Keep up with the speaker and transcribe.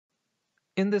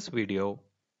In this video,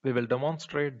 we will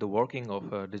demonstrate the working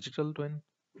of a digital twin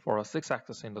for a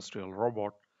 6-axis industrial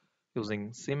robot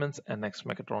using Siemens NX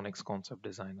Mechatronics Concept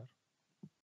Designer.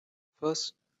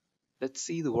 First, let's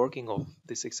see the working of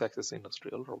the 6-axis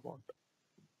industrial robot.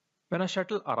 When a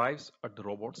shuttle arrives at the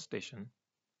robot station,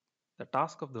 the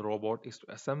task of the robot is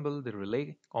to assemble the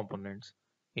relay components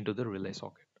into the relay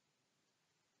socket.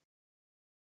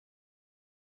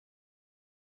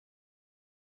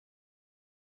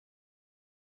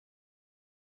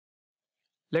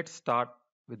 Let's start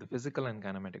with the physical and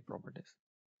kinematic properties.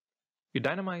 We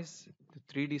dynamize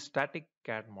the 3D static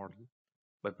CAD model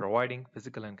by providing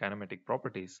physical and kinematic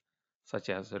properties such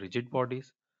as rigid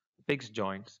bodies, fixed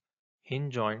joints,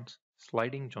 hinge joints,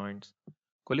 sliding joints,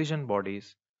 collision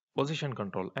bodies, position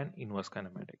control, and inverse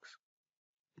kinematics.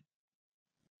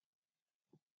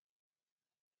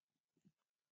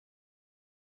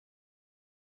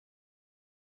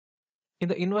 In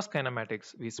the inverse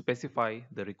kinematics, we specify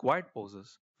the required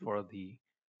poses for the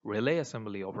relay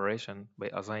assembly operation by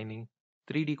assigning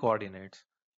 3D coordinates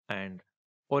and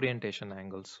orientation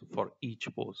angles for each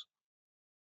pose.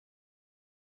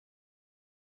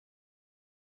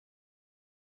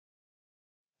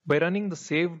 By running the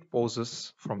saved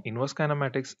poses from inverse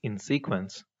kinematics in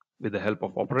sequence with the help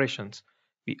of operations,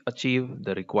 we achieve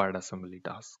the required assembly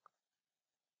task.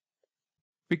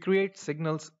 We create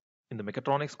signals in the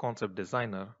Mechatronics Concept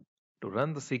Designer to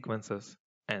run the sequences,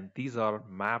 and these are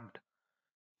mapped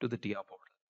to the TIA portal.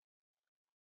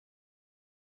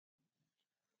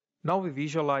 Now we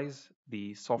visualize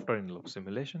the software in-loop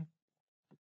simulation.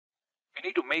 We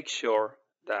need to make sure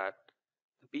that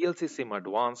the PLC Sim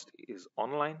Advanced is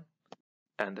online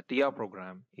and the TIA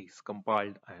program is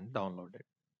compiled and downloaded.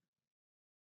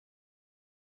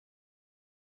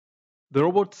 The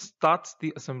robot starts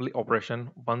the assembly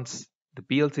operation once the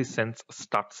PLC sends a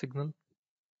start signal.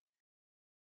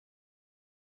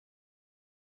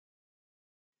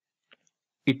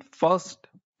 It first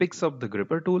picks up the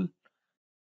gripper tool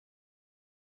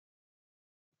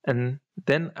and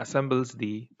then assembles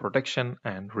the protection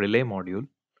and relay module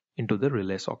into the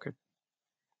relay socket.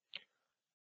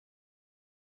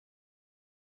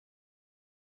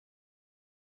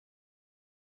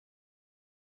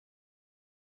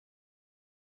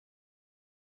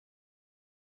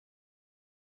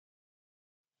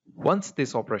 Once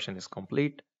this operation is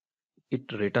complete,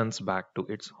 it returns back to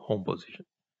its home position.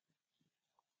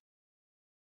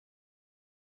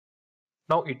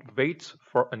 Now it waits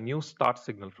for a new start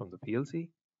signal from the PLC.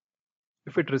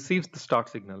 If it receives the start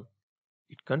signal,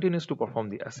 it continues to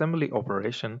perform the assembly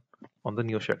operation on the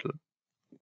new shuttle.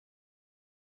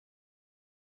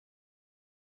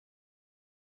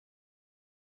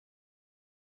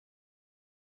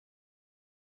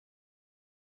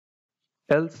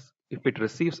 Else, if it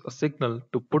receives a signal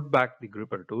to put back the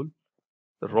gripper tool,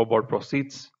 the robot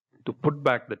proceeds to put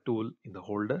back the tool in the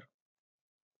holder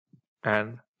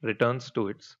and returns to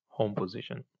its home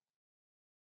position.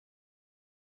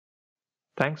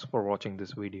 Thanks for watching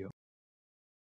this video.